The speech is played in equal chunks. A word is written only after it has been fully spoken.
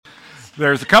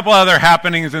There's a couple other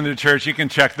happenings in the church. You can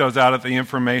check those out at the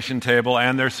information table.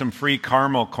 And there's some free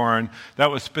caramel corn that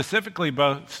was specifically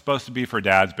supposed to be for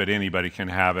dads, but anybody can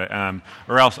have it.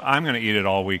 Or else I'm going to eat it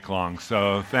all week long.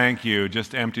 So thank you.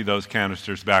 Just empty those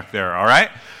canisters back there, all right?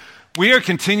 We are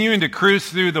continuing to cruise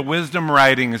through the wisdom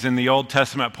writings in the Old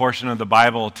Testament portion of the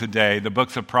Bible today, the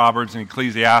books of Proverbs and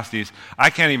Ecclesiastes. I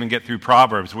can't even get through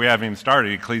Proverbs. We haven't even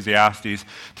started Ecclesiastes.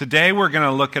 Today we're going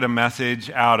to look at a message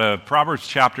out of Proverbs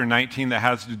chapter 19 that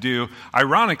has to do,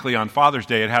 ironically on Father's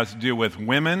Day, it has to do with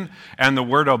women and the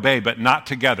word obey, but not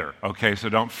together, okay? So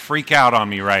don't freak out on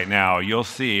me right now. You'll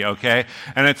see, okay?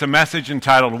 And it's a message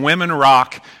entitled Women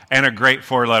Rock and a great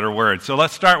four-letter word. So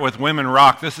let's start with Women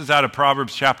Rock. This is out of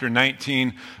Proverbs chapter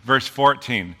 19, verse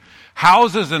 14.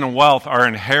 Houses and wealth are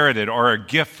inherited or a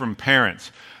gift from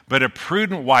parents, but a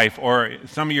prudent wife, or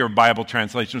some of your Bible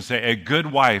translations say a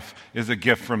good wife, is a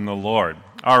gift from the Lord.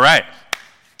 All right.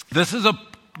 This is a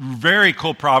very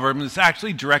cool proverb, and it's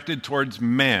actually directed towards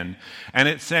men. And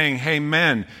it's saying, hey,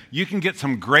 men, you can get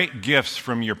some great gifts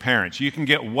from your parents. You can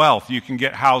get wealth. You can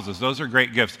get houses. Those are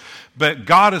great gifts. But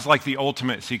God is like the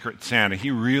ultimate secret Santa.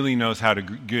 He really knows how to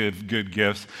give good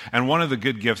gifts. And one of the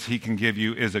good gifts he can give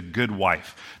you is a good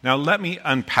wife. Now, let me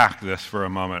unpack this for a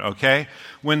moment, okay?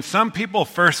 When some people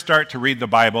first start to read the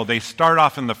Bible, they start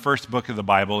off in the first book of the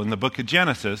Bible, in the book of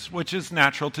Genesis, which is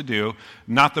natural to do.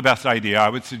 Not the best idea. I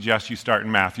would suggest you start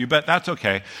in Matthew, but that's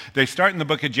okay. They start in the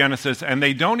book of Genesis, and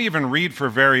they don't even read for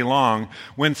very long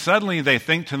when suddenly they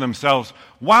think to themselves,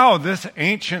 wow, this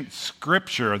ancient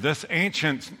scripture, this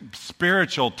ancient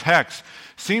spiritual text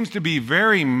seems to be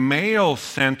very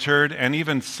male-centered and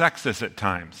even sexist at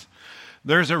times.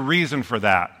 There's a reason for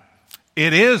that.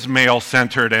 It is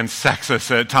male-centered and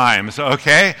sexist at times,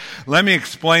 okay? Let me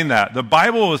explain that. The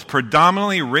Bible was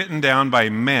predominantly written down by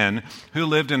men who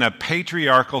lived in a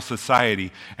patriarchal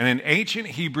society. And in ancient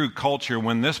Hebrew culture,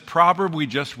 when this proverb we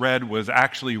just read was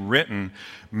actually written,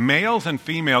 males and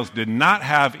females did not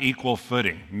have equal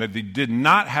footing. They did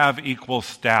not have equal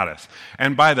status.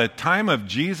 And by the time of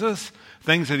Jesus,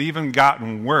 things had even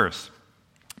gotten worse.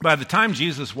 By the time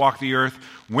Jesus walked the earth,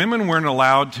 women weren't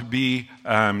allowed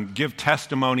to give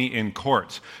testimony in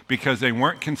courts because they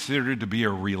weren't considered to be a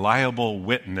reliable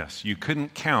witness. You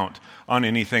couldn't count on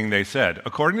anything they said.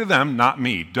 According to them, not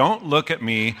me. Don't look at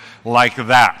me like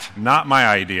that. Not my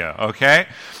idea, okay?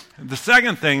 The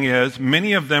second thing is,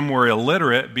 many of them were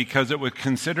illiterate because it was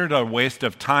considered a waste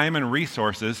of time and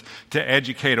resources to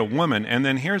educate a woman. And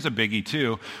then here's a biggie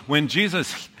too. When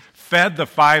Jesus fed the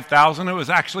 5,000, it was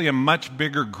actually a much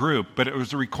bigger group, but it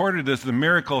was recorded as the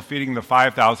miracle of feeding the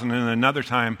 5,000, and another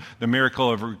time the miracle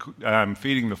of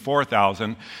feeding the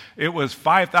 4,000. It was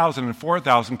 5,000 and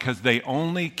 4,000 because they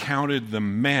only counted the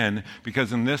men,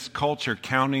 because in this culture,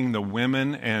 counting the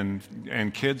women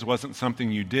and kids wasn't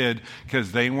something you did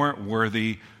because they weren't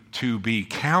worthy to be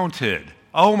counted.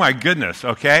 Oh my goodness,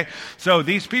 okay? So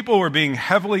these people were being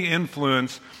heavily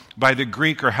influenced by the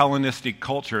Greek or Hellenistic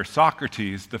culture.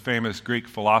 Socrates, the famous Greek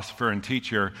philosopher and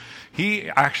teacher, he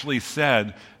actually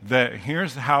said that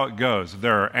here's how it goes.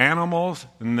 There are animals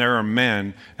and there are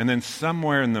men, and then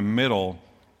somewhere in the middle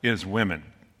is women.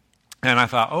 And I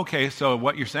thought, okay, so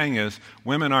what you're saying is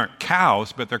women aren't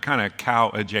cows, but they're kind of cow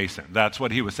adjacent. That's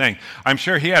what he was saying. I'm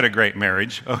sure he had a great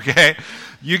marriage, okay?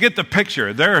 You get the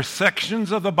picture. There are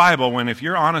sections of the Bible when, if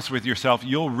you're honest with yourself,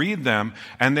 you'll read them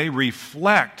and they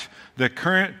reflect the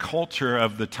current culture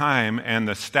of the time and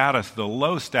the status, the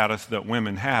low status that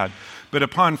women had. But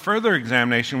upon further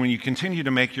examination, when you continue to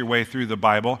make your way through the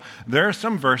Bible, there are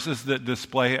some verses that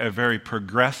display a very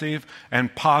progressive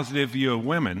and positive view of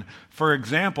women. For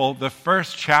example, the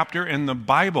first chapter in the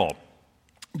Bible,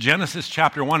 Genesis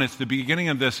chapter 1, it's the beginning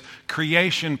of this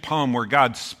creation poem where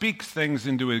God speaks things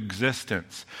into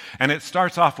existence. And it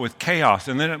starts off with chaos,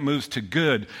 and then it moves to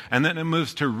good, and then it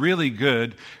moves to really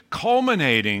good,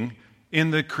 culminating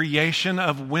in the creation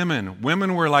of women.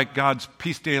 Women were like God's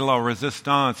piece de la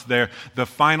resistance. They're the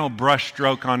final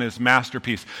brushstroke on his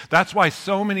masterpiece. That's why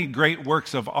so many great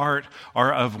works of art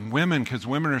are of women, because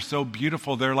women are so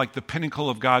beautiful. They're like the pinnacle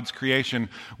of God's creation,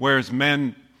 whereas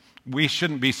men, we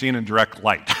shouldn't be seen in direct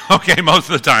light, okay, most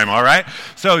of the time, all right?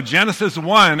 So Genesis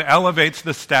 1 elevates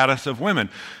the status of women.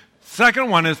 Second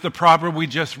one is the proverb we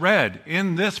just read.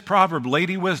 In this proverb,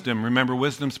 Lady Wisdom, remember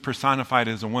wisdom's personified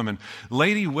as a woman.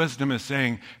 Lady Wisdom is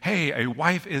saying, hey, a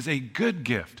wife is a good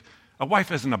gift. A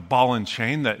wife isn't a ball and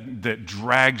chain that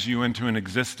drags you into an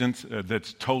existence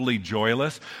that's totally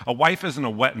joyless. A wife isn't a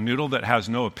wet noodle that has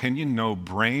no opinion, no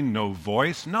brain, no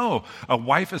voice. No, a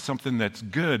wife is something that's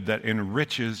good, that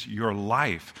enriches your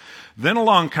life. Then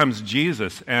along comes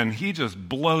Jesus, and he just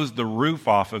blows the roof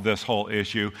off of this whole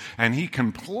issue, and he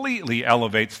completely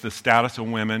elevates the status of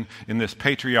women in this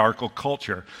patriarchal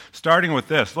culture. Starting with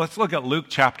this, let's look at Luke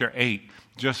chapter 8,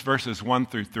 just verses 1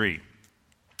 through 3.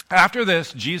 After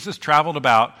this, Jesus traveled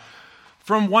about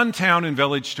from one town and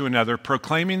village to another,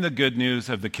 proclaiming the good news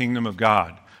of the kingdom of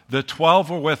God. The 12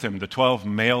 were with him, the 12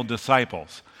 male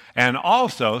disciples, and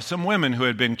also some women who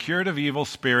had been cured of evil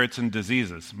spirits and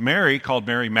diseases. Mary, called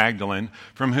Mary Magdalene,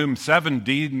 from whom 7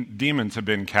 demons had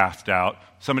been cast out.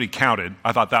 Somebody counted.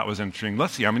 I thought that was interesting.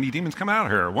 Let's see how many demons come out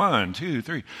of her. 1, 2,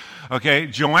 3. Okay,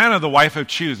 Joanna, the wife of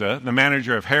Chuza, the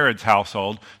manager of Herod's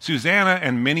household, Susanna,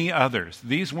 and many others.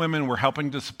 These women were helping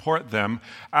to support them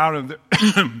out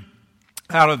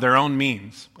of their own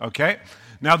means. Okay?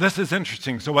 Now, this is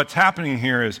interesting. So what's happening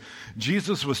here is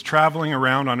Jesus was traveling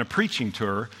around on a preaching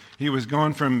tour. He was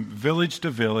going from village to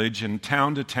village and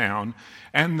town to town,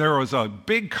 and there was a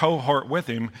big cohort with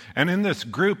him. And in this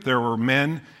group, there were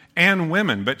men and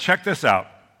women. But check this out.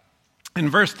 In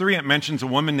verse 3, it mentions a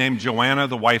woman named Joanna,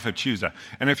 the wife of Chuza.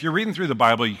 And if you're reading through the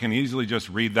Bible, you can easily just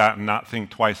read that and not think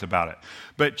twice about it.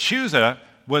 But Chuza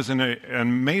was an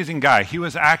amazing guy. He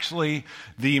was actually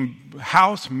the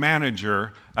house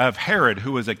manager of Herod,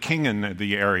 who was a king in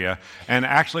the area. And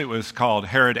actually it was called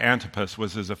Herod Antipas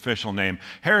was his official name.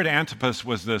 Herod Antipas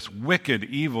was this wicked,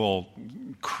 evil,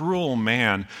 cruel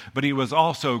man, but he was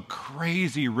also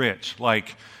crazy rich,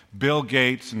 like Bill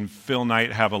Gates and Phil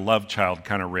Knight have a love child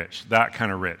kind of rich, that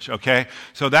kind of rich, okay?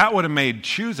 So that would have made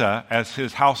Chuza, as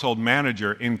his household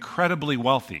manager, incredibly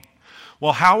wealthy.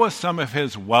 Well, how was some of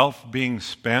his wealth being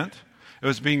spent? It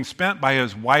was being spent by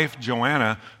his wife,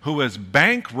 Joanna, who was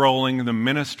bankrolling the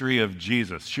ministry of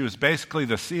Jesus. She was basically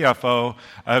the CFO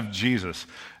of Jesus.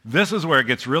 This is where it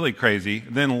gets really crazy.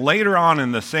 Then later on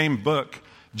in the same book,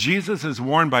 Jesus is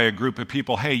warned by a group of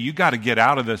people, hey, you got to get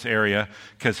out of this area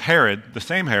because Herod, the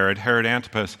same Herod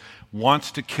Antipas,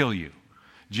 wants to kill you.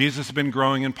 Jesus had been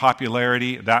growing in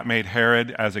popularity. That made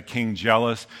Herod, as a king,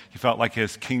 jealous. He felt like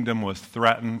his kingdom was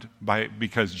threatened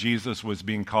because Jesus was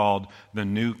being called the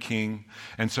new king.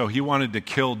 And so he wanted to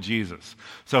kill Jesus.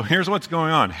 So here's what's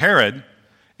going on. Herod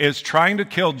is trying to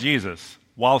kill Jesus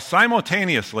while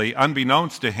simultaneously,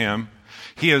 unbeknownst to him,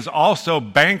 he is also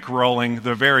bankrolling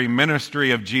the very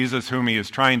ministry of Jesus whom he is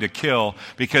trying to kill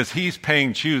because he's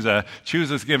paying Chuza.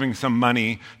 Chuza's giving some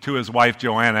money to his wife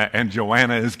Joanna, and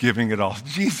Joanna is giving it all to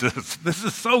Jesus. This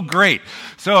is so great.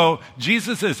 So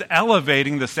Jesus is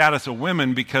elevating the status of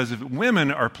women because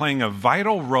women are playing a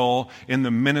vital role in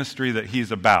the ministry that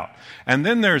he's about. And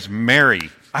then there's Mary.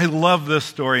 I love this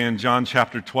story in John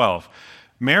chapter 12.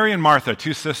 Mary and Martha,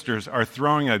 2 sisters, are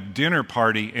throwing a dinner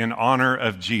party in honor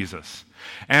of Jesus.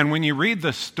 And when you read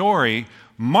the story,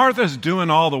 Martha's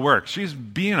doing all the work. She's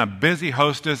being a busy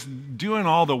hostess, doing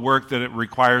all the work that it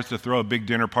requires to throw a big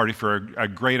dinner party for a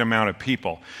great amount of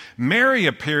people. Mary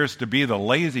appears to be the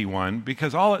lazy one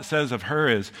because all it says of her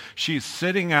is she's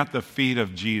sitting at the feet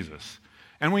of Jesus.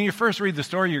 And when you first read the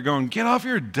story, you're going, get off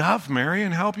your duff, Mary,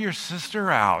 and help your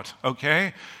sister out,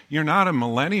 okay? You're not a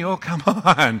millennial. Come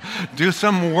on, do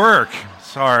some work.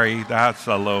 Sorry, that's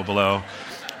a low blow.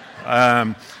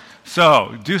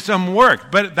 So, do some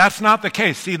work. But that's not the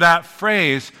case. See, that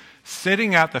phrase,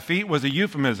 sitting at the feet, was a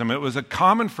euphemism. It was a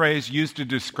common phrase used to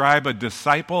describe a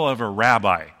disciple of a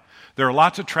rabbi. There are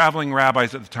lots of traveling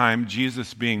rabbis at the time,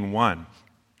 Jesus being one.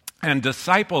 And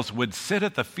disciples would sit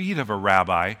at the feet of a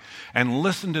rabbi and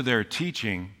listen to their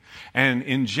teaching and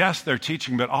ingest their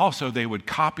teaching, but also they would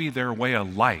copy their way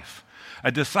of life.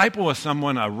 A disciple was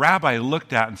someone a rabbi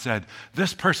looked at and said,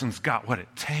 this person's got what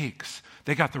it takes.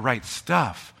 They got the right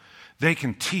stuff. They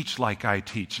can teach like I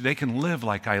teach. They can live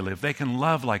like I live. They can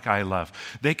love like I love.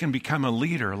 They can become a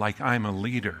leader like I'm a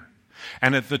leader.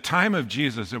 And at the time of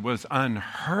Jesus, it was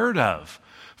unheard of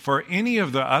for any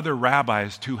of the other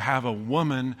rabbis to have a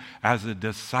woman as a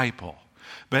disciple.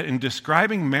 But in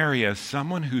describing Mary as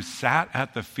someone who sat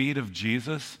at the feet of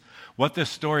Jesus, what this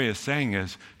story is saying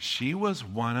is she was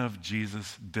one of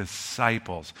Jesus'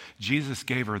 disciples. Jesus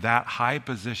gave her that high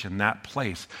position, that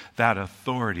place, that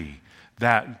authority,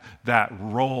 that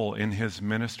role in his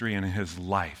ministry and in his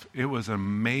life. It was an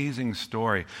amazing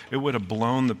story. It would have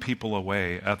blown the people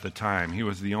away at the time. He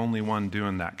was the only one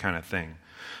doing that kind of thing.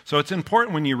 So it's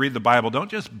important when you read the Bible,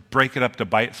 don't just break it up to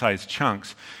bite-sized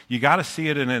chunks. You got to see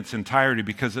it in its entirety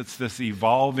because it's this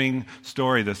evolving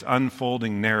story, this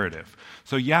unfolding narrative.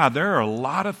 So yeah, there are a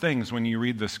lot of things when you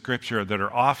read the scripture that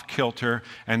are off-kilter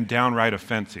and downright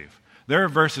offensive. There are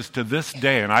verses to this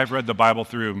day, and I've read the Bible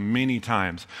through many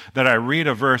times, that I read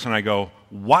a verse and I go,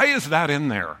 why is that in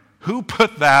there? Who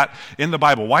put that in the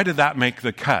Bible? Why did that make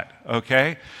the cut?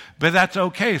 Okay? But that's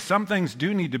okay. Some things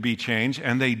do need to be changed,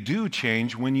 and they do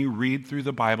change when you read through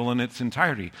the Bible in its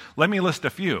entirety. Let me list a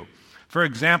few. For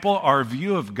example, our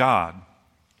view of God.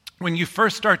 When you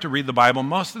first start to read the Bible,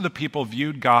 most of the people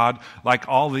viewed God like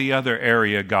all the other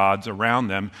area gods around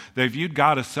them. They viewed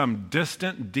God as some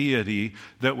distant deity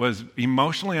that was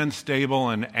emotionally unstable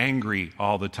and angry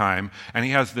all the time. And he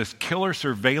has this killer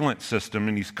surveillance system,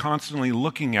 and he's constantly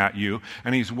looking at you,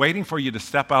 and he's waiting for you to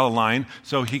step out of line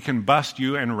so he can bust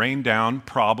you and rain down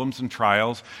problems and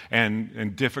trials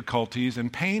and difficulties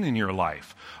and pain in your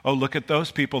life. Oh, look at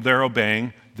those people. They're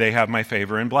obeying. They have my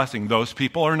favor and blessing. Those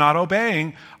people are not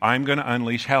obeying. I'm going to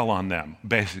unleash hell on them,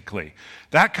 basically.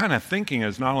 That kind of thinking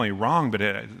is not only wrong, but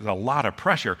it is a lot of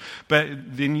pressure. But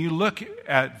then you look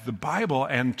at the Bible,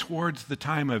 and towards the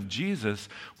time of Jesus,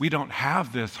 we don't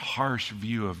have this harsh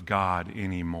view of God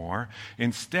anymore.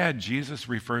 Instead, Jesus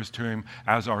refers to him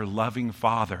as our loving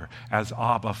Father, as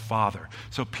Abba Father.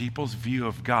 So people's view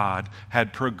of God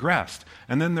had progressed.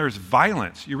 And then there's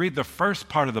violence. You read the first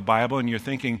part of the Bible, and you're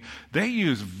thinking, they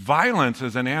use violence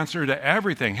as an answer to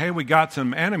everything. Hey, we got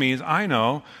some enemies, I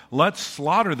know. Let's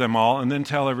slaughter them all and then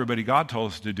tell everybody God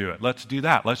told us to do it. Let's do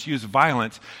that. Let's use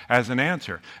violence as an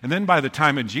answer. And then by the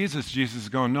time of Jesus, Jesus is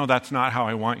going, no, that's not how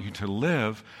I want you to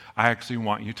live. I actually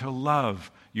want you to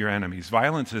love your enemies.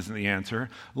 Violence isn't the answer.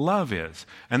 Love is.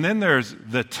 And then there's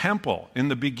the temple. In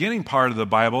the beginning part of the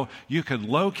Bible, you could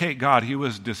locate God. He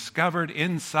was discovered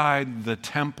inside the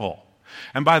temple.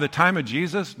 And by the time of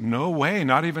Jesus, no way,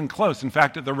 not even close. In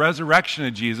fact, at the resurrection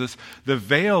of Jesus, the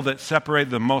veil that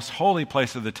separated the most holy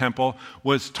place of the temple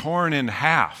was torn in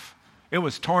half. It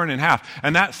was torn in half.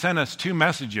 And that sent us two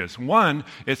messages. One,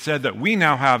 it said that we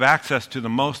now have access to the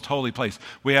most holy place.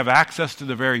 We have access to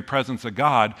the very presence of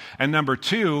God. And number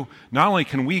two, not only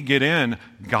can we get in,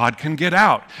 God can get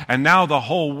out. And now the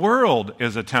whole world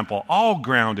is a temple. All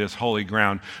ground is holy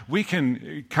ground. We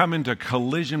can come into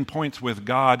collision points with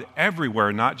God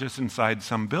everywhere, not just inside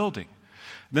some building.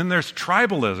 Then there's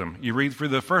tribalism. You read through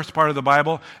the first part of the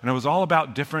Bible, and it was all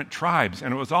about different tribes,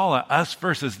 and it was all a us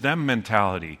versus them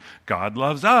mentality. God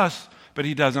loves us, but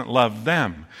he doesn't love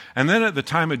them. And then at the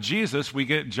time of Jesus, we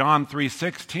get John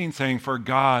 3:16 saying, for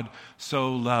God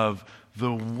so loved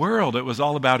the world. It was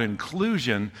all about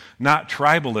inclusion, not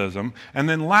tribalism. And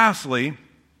then lastly,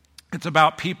 it's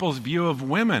about people's view of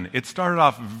women. It started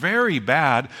off very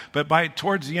bad, but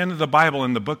towards the end of the Bible,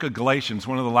 in the book of Galatians,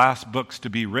 one of the last books to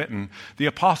be written, the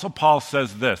Apostle Paul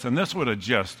says this, and this would have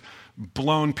just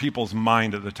blown people's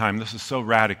mind at the time. This is so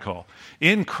radical.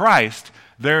 In Christ,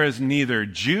 there is neither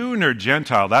Jew nor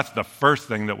Gentile. That's the first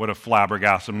thing that would have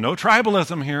flabbergasted them. No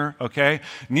tribalism here, okay?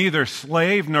 Neither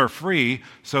slave nor free,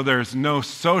 so there's no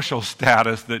social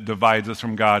status that divides us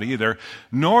from God either.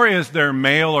 Nor is there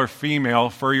male or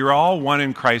female, for you're all one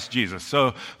in Christ Jesus.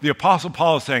 So the Apostle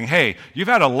Paul is saying, hey, you've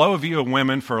had a low view of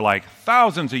women for like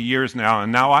thousands of years now,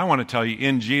 and now I want to tell you,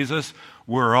 in Jesus,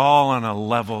 we're all on a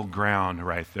level ground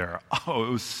right there. Oh,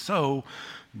 it was so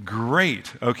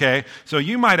great, okay? So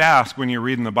you might ask when you're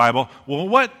reading the Bible, well,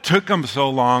 what took them so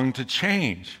long to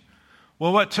change?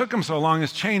 Well, what took them so long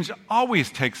is change always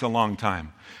takes a long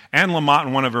time. Anne Lamott,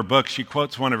 in one of her books, she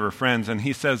quotes one of her friends, and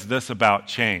he says this about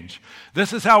change.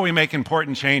 This is how we make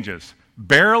important changes.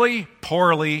 Barely,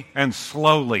 poorly, and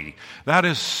slowly. That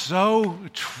is so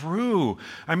true.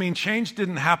 I mean, change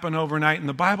didn't happen overnight in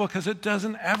the Bible because it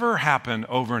doesn't ever happen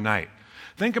overnight.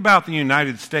 Think about the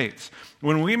United States.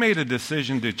 When we made a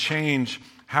decision to change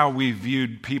how we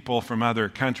viewed people from other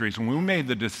countries, when we made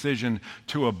the decision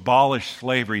to abolish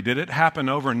slavery, did it happen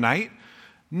overnight?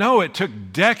 No, it took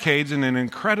decades and an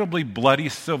incredibly bloody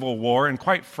civil war, and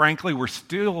quite frankly, we're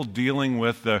still dealing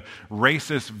with the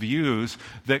racist views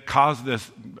that caused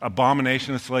this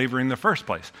abomination of slavery in the first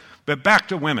place. But back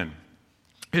to women.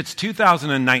 It's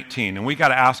 2019, and we got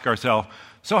to ask ourselves,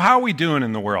 so how are we doing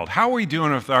in the world? How are we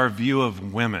doing with our view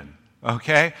of women?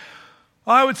 Okay?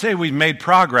 Well, I would say we've made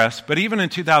progress, but even in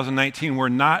 2019, we're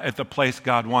not at the place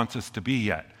God wants us to be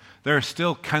yet. There are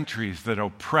still countries that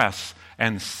oppress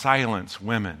and silence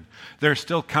women. There are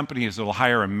still companies that will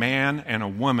hire a man and a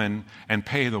woman and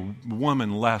pay the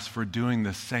woman less for doing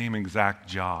the same exact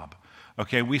job.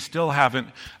 Okay, we still haven't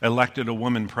elected a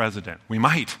woman president. We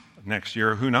might. next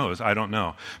year. Who knows? I don't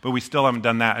know. But we still haven't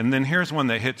done that. And then here's one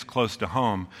that hits close to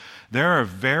home. There are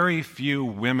very few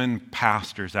women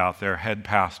pastors out there, head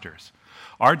pastors.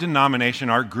 Our denomination,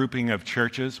 our grouping of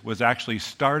churches, was actually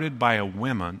started by a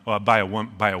woman.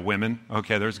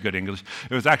 Okay, there's good English.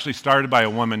 It was actually started by a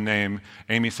woman named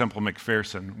Amy Semple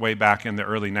McPherson way back in the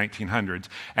early 1900s.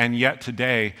 And yet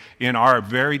today, in our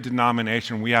very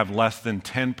denomination, we have less than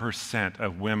 10%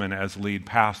 of women as lead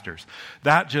pastors.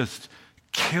 That just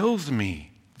kills me.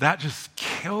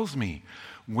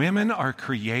 Women are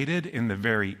created in the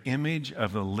very image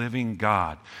of the living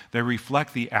God. They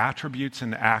reflect the attributes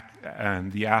and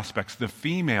the aspects, the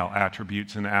female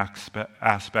attributes and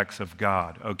aspects of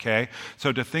God, okay?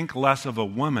 So to think less of a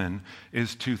woman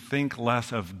is to think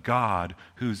less of God,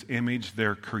 whose image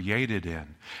they're created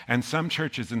in. And some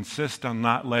churches insist on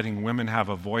not letting women have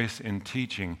a voice in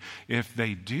teaching. If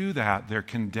they do that, they're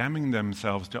condemning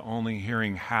themselves to only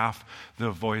hearing half the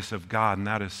voice of God, and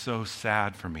that is so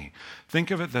sad for me.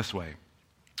 Think of it this way.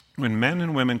 When men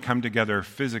and women come together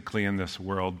physically in this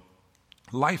world,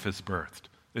 life is birthed.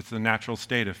 It's the natural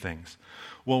state of things.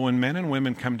 Well, when men and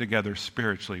women come together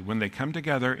spiritually, when they come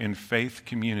together in faith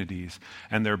communities,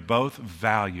 and they're both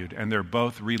valued, and they're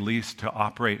both released to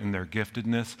operate in their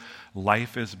giftedness,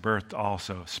 life is birthed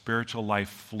also. Spiritual life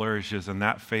flourishes, and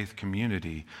that faith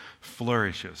community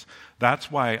flourishes.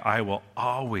 That's why I will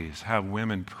always have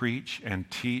women preach and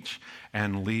teach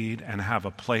and lead and have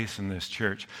a place in this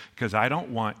church, because I don't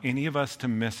want any of us to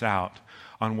miss out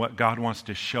on what God wants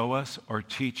to show us or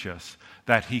teach us,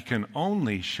 that he can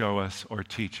only show us or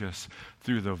teach us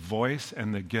through the voice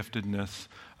and the giftedness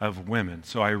of women.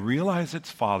 So I realize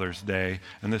it's Father's Day,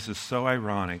 and this is so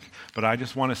ironic, but I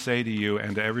just want to say to you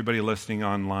and to everybody listening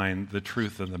online the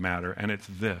truth of the matter, and it's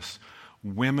this.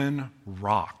 Women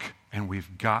rock, and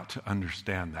we've got to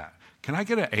understand that. Can I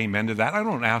get an amen to that? I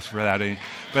don't ask for that,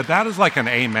 but that is like an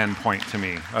amen point to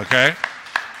me, okay?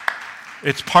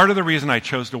 It's part of the reason I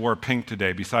chose to wear pink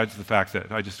today, besides the fact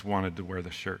that I just wanted to wear the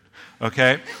shirt,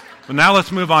 okay? Well, now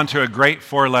let's move on to a great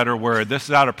four-letter word. This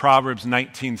is out of Proverbs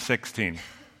 19:16.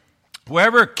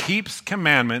 Whoever keeps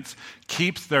commandments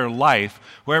keeps their life.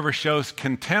 Whoever shows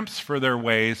contempt for their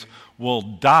ways will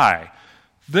die.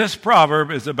 This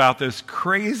proverb is about this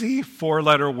crazy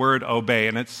four-letter word, obey,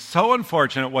 and it's so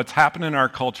unfortunate what's happened in our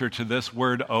culture to this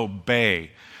word, obey.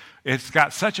 It's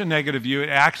got such a negative view, it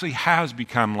actually has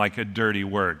become like a dirty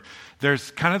word. There's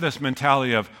kind of this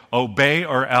mentality of obey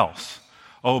or else.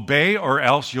 Obey or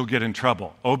else you'll get in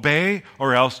trouble. Obey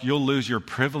or else you'll lose your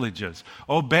privileges.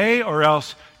 Obey or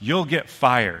else you'll get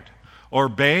fired.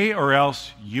 Obey or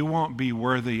else you won't be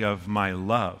worthy of my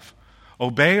love.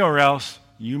 Obey or else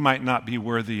you might not be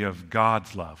worthy of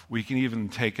God's love. We can even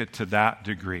take it to that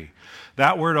degree.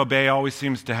 That word obey always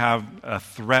seems to have a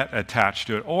threat attached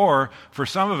to it. Or, for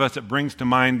some of us, it brings to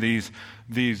mind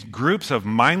these groups of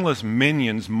mindless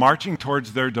minions marching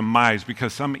towards their demise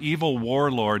because some evil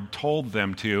warlord told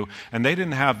them to, and they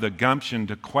didn't have the gumption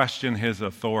to question his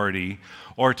authority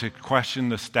or to question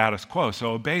the status quo.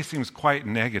 So obey seems quite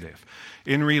negative.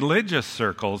 In religious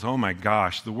circles, oh my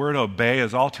gosh, the word obey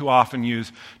is all too often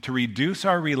used to reduce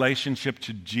our relationship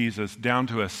to Jesus down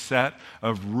to a set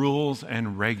of rules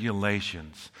and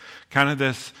regulations. Kind of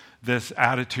this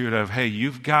attitude of, hey,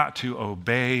 you've got to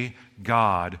obey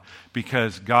God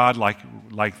because God,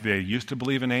 like they used to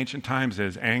believe in ancient times,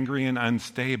 is angry and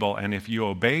unstable, and if you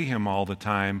obey him all the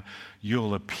time,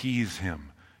 you'll appease him.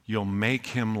 You'll make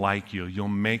him like you. You'll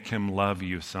make him love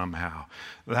you somehow.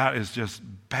 That is just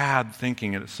bad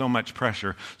thinking, and it's so much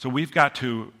pressure. So we've got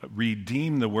to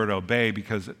redeem the word obey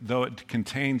because though it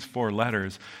contains four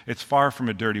letters, it's far from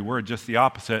a dirty word, just the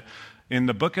opposite. In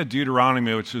the book of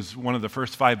Deuteronomy, which is one of the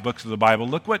first 5 books of the Bible,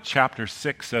 look what chapter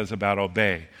 6 says about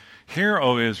obey. Hear,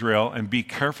 O Israel, and be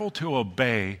careful to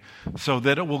obey so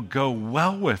that it will go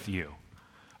well with you.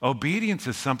 Obedience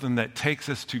is something that takes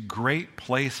us to great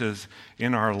places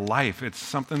in our life. It's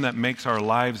something that makes our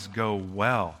lives go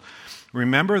well.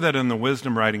 Remember that in the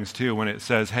wisdom writings too, when it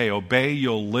says, hey, obey,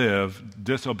 you'll live,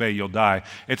 disobey, you'll die,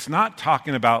 it's not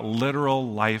talking about literal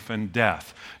life and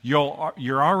death.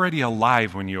 You're already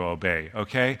alive when you obey,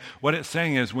 okay? What it's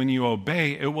saying is when you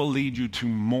obey, it will lead you to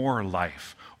more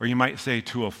life. Or you might say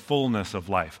to a fullness of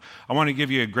life. I want to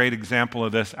give you a great example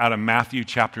of this out of Matthew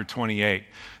chapter 28.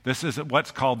 This is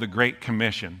what's called the Great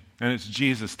Commission, and it's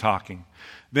Jesus talking.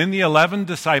 Then the 11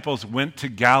 disciples went to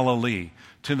Galilee,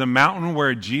 to the mountain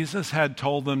where Jesus had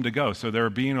told them to go, so they were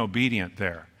being obedient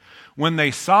there. When they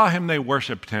saw him, they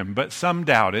worshiped him, but some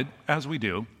doubted, as we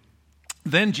do.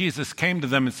 Then Jesus came to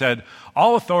them and said,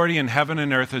 all authority in heaven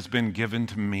and earth has been given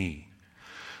to me.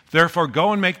 Therefore,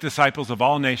 go and make disciples of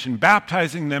all nations,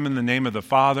 baptizing them in the name of the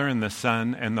Father and the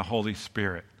Son and the Holy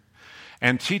Spirit,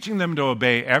 and teaching them to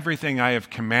obey everything I have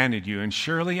commanded you. And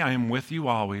surely I am with you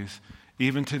always,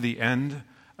 even to the end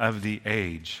of the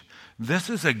age.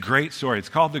 This is a great story. It's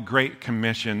called the Great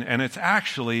Commission, and it's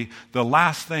actually the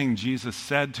last thing Jesus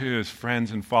said to his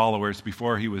friends and followers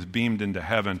before he was beamed into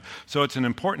heaven. So it's an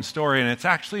important story, and it's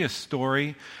actually a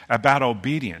story about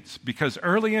obedience, because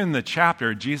early in the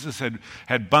chapter, Jesus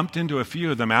had bumped into a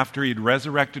few of them after he'd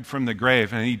resurrected from the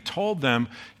grave, and he told them,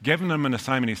 given them an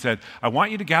assignment, he said, I want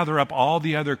you to gather up all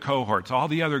the other cohorts, all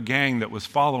the other gang that was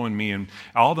following me, and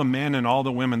all the men and all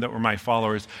the women that were my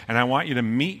followers, and I want you to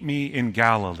meet me in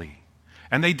Galilee.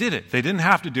 And they did it. They didn't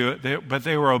have to do it, but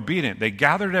they were obedient. They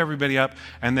gathered everybody up,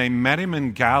 and they met him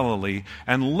in Galilee.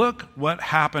 And look what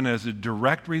happened as a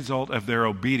direct result of their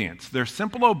obedience. Their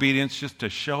simple obedience just to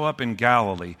show up in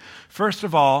Galilee. First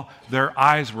of all, their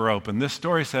eyes were open. This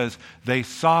story says they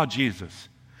saw Jesus.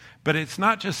 But it's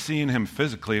not just seeing him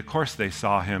physically. Of course they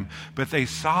saw him. But they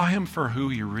saw him for who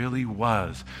he really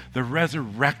was, the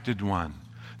resurrected one.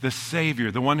 The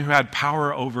Savior, the one who had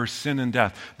power over sin and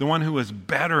death, the one who was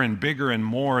better and bigger and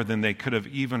more than they could have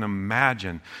even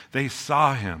imagined. They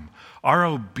saw him. Our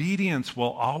obedience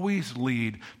will always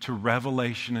lead to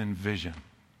revelation and vision.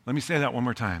 Let me say that one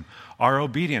more time. Our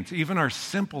obedience, even our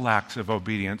simple acts of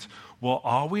obedience, will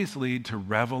always lead to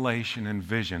revelation and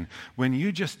vision. When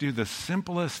you just do the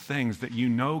simplest things that you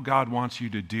know God wants you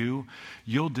to do,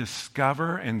 you'll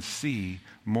discover and see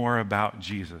more about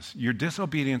Jesus. Your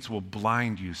disobedience will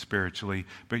blind you spiritually,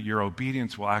 but your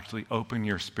obedience will actually open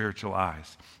your spiritual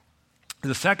eyes.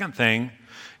 The second thing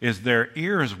is their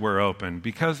ears were open.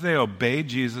 Because they obeyed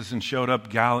Jesus and showed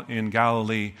up in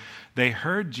Galilee, they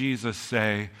heard Jesus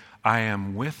say, I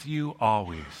am with you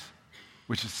always,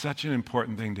 which is such an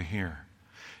important thing to hear.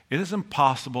 It is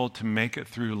impossible to make it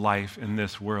through life in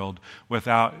this world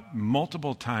without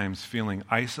multiple times feeling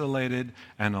isolated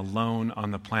and alone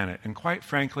on the planet. And quite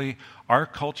frankly, our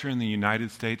culture in the United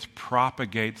States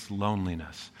propagates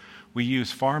loneliness. We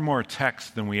use far more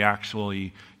text than we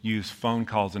actually use phone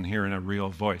calls and hearing a real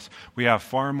voice. We have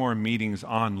far more meetings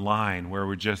online where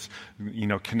we're just,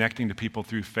 connecting to people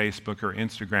through Facebook or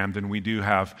Instagram than we do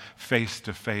have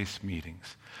face-to-face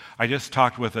meetings. I just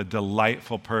talked with a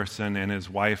delightful person and his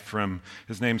wife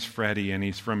his name's Freddie, and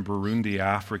he's from Burundi,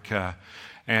 Africa.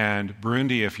 And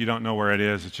Burundi, if you don't know where it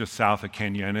is, it's just south of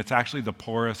Kenya, and it's actually the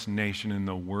poorest nation in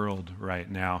the world right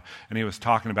now. And he was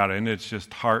talking about it, and it's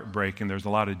just heartbreaking. There's a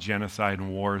lot of genocide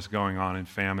and wars going on and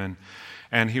famine.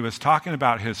 And he was talking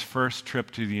about his first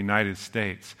trip to the United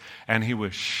States, and he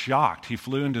was shocked. He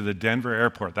flew into the Denver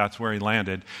airport. That's where he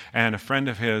landed. And a friend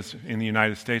of his in the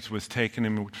United States was taking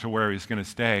him to where he was going to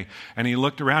stay. And he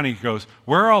looked around and he goes,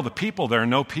 where are all the people? There are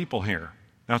no people here.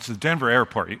 Now, it's the Denver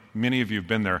airport. Many of you have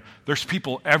been there. There's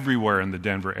people everywhere in the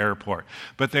Denver airport.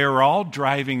 But they were all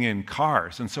driving in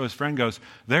cars. And so his friend goes,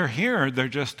 they're here. They're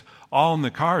just all in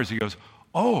the cars. He goes,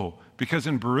 oh, because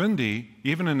in Burundi,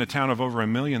 even in a town of over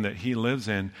 1 million that he lives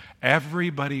in,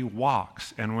 everybody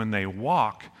walks. And when they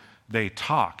walk, they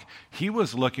talk. He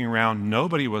was looking around.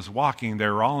 Nobody was walking. They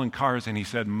were all in cars. And he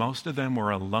said most of them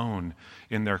were alone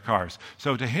in their cars.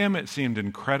 So to him, it seemed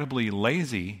incredibly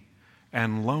lazy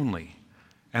and lonely.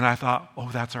 And I thought, oh,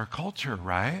 that's our culture,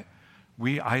 right?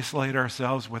 We isolate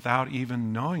ourselves without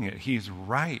even knowing it. He's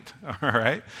right, all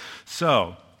right?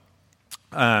 So,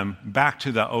 back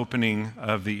to the opening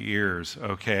of the ears,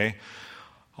 okay?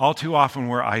 All too often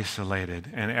we're isolated,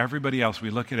 and everybody else, we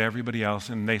look at everybody else,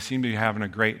 and they seem to be having a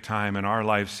great time, and our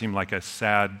lives seem like a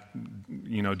sad,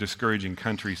 discouraging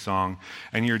country song,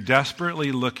 and you're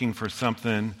desperately looking for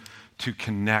something to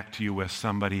connect you with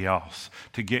somebody else,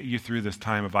 to get you through this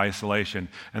time of isolation.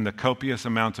 And the copious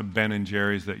amounts of Ben and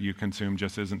Jerry's that you consume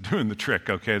just isn't doing the trick,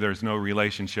 okay? There's no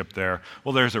relationship there.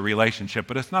 Well, there's a relationship,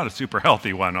 but it's not a super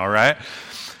healthy one, all right?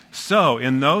 So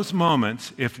in those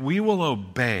moments, if we will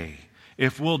obey,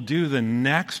 if we'll do the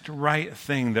next right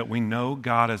thing that we know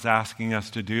God is asking us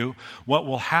to do, what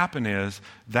will happen is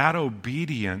that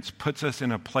obedience puts us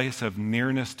in a place of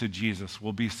nearness to Jesus.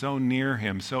 We'll be so near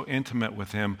him, so intimate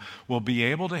with him, we'll be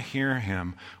able to hear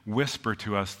him whisper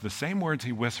to us the same words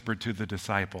he whispered to the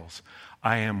disciples.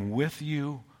 I am with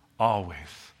you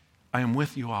always. I am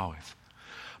with you always.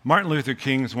 Martin Luther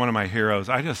King is one of my heroes.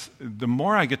 The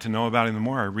more I get to know about him, the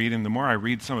more I read him, the more I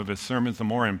read some of his sermons, the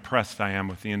more impressed I am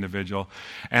with the individual.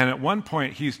 And at one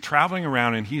point, he's traveling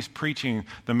around and he's preaching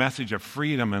the message of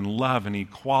freedom and love and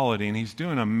equality, and he's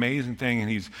doing an amazing thing,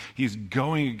 and he's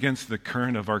going against the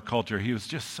current of our culture. He was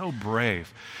just so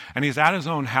brave. And he's at his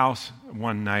own house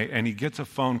one night, and he gets a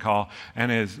phone call,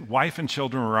 and his wife and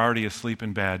children were already asleep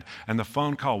in bed, and the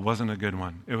phone call wasn't a good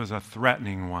one. It was a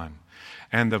threatening one.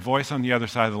 And the voice on the other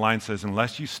side of the line says,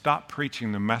 unless you stop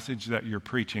preaching the message that you're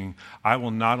preaching, I will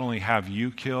not only have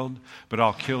you killed, but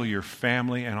I'll kill your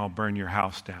family and I'll burn your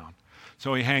house down.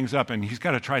 So he hangs up and he's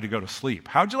got to try to go to sleep.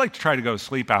 How'd you like to try to go to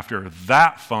sleep after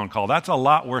that phone call? That's a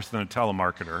lot worse than a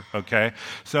telemarketer, okay?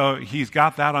 So he's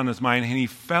got that on his mind, and he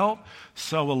felt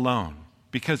so alone.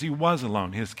 Because he was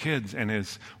alone. His kids and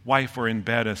his wife were in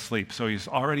bed asleep. So he's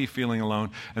already feeling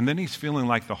alone. And then he's feeling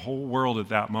like the whole world at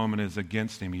that moment is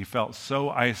against him. He felt so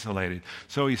isolated.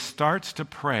 So he starts to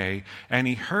pray, and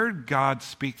he heard God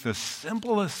speak the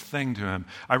simplest thing to him.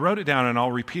 I wrote it down, and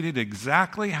I'll repeat it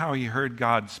exactly how he heard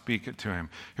God speak it to him.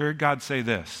 He heard God say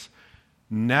this: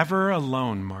 "Never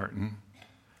alone, Martin.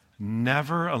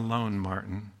 Never alone,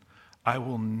 Martin. I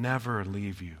will never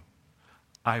leave you.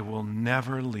 I will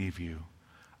never leave you.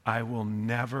 I will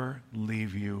never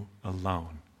leave you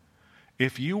alone."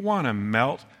 If you want to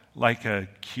melt like a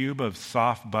cube of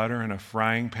soft butter in a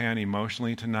frying pan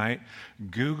emotionally tonight,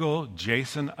 Google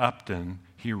Jason Upton.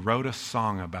 He wrote a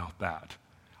song about that.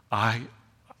 I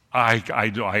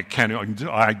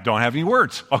don't have any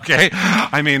words, okay?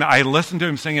 I mean, I listened to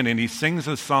him singing, and he sings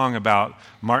a song about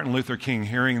Martin Luther King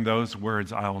hearing those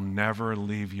words, "I will never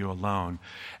leave you alone."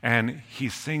 And he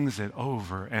sings it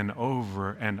over and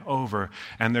over and over.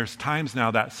 And there's times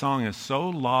now that song is so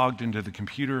logged into the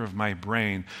computer of my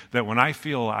brain that when I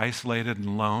feel isolated and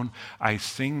alone, I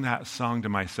sing that song to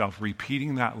myself,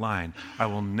 repeating that line: "I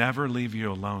will never leave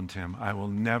you alone, Tim. I will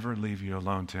never leave you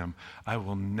alone, Tim. I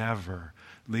will never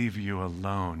leave you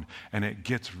alone." And it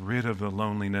gets rid of the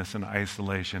loneliness and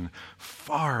isolation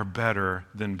far better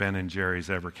than Ben and Jerry's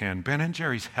ever can. Ben and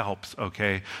Jerry's helps,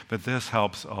 okay, but this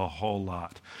helps a whole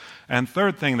lot. And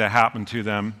third thing that happened to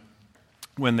them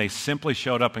when they simply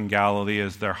showed up in Galilee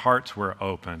is their hearts were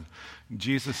open.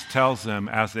 Jesus tells them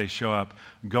as they show up,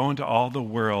 go into all the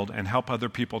world and help other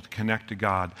people to connect to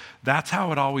God. That's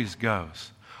how it always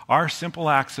goes. Our simple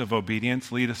acts of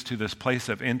obedience lead us to this place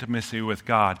of intimacy with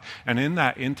God. And in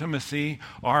that intimacy,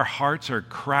 our hearts are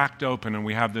cracked open, and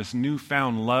we have this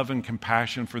newfound love and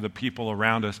compassion for the people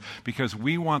around us because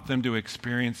we want them to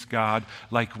experience God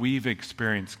like we've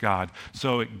experienced God.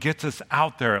 So it gets us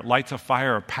out there. It lights a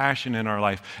fire of passion in our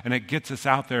life, and it gets us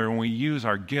out there, and we use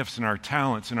our gifts and our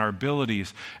talents and our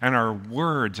abilities and our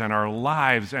words and our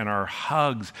lives and our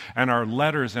hugs and our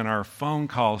letters and our phone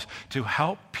calls to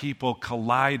help people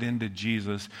collide into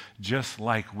Jesus just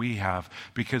like we have,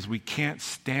 because we can't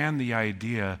stand the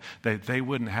idea that they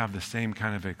wouldn't have the same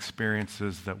kind of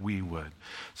experiences that we would.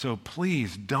 So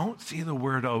please don't see the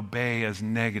word obey as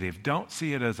negative. Don't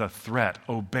see it as a threat,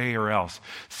 obey or else.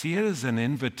 See it as an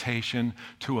invitation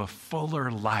to a fuller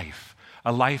life.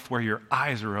 A life where your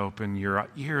eyes are open, your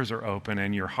ears are open,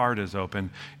 and your heart is open.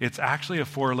 It's actually a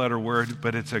 4-letter word,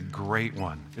 but it's a great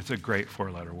one. It's a great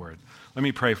 4-letter word. Let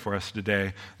me pray for us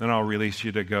today. Then I'll release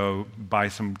you to go buy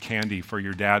some candy for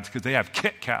your dads, because they have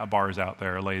Kit Kat bars out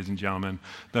there, ladies and gentlemen.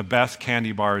 The best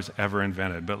candy bars ever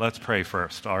invented. But let's pray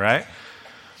first, all right?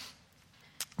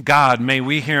 God, may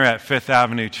we here at Fifth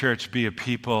Avenue Church be a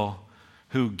people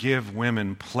who give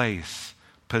women place,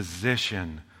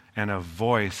 position, and a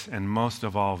voice, and most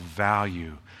of all,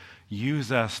 value.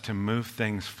 Use us to move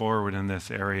things forward in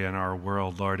this area in our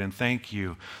world, Lord. And thank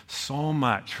you so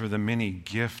much for the many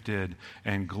gifted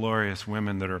and glorious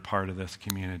women that are part of this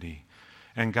community.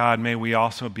 And God, may we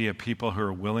also be a people who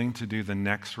are willing to do the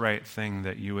next right thing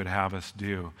that you would have us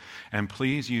do. And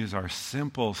please use our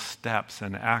simple steps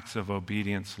and acts of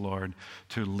obedience, Lord,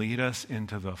 to lead us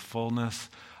into the fullness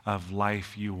of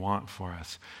life you want for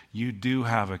us. You do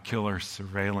have a killer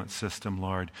surveillance system,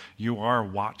 Lord. You are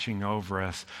watching over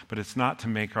us, but it's not to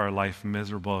make our life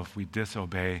miserable if we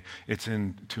disobey. It's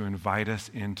to invite us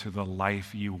into the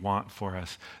life you want for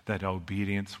us that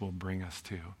obedience will bring us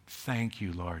to. Thank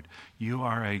you, Lord. You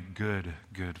are a good,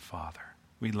 good Father.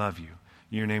 We love you.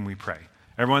 In your name we pray.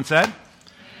 Everyone said?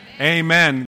 Amen. Amen.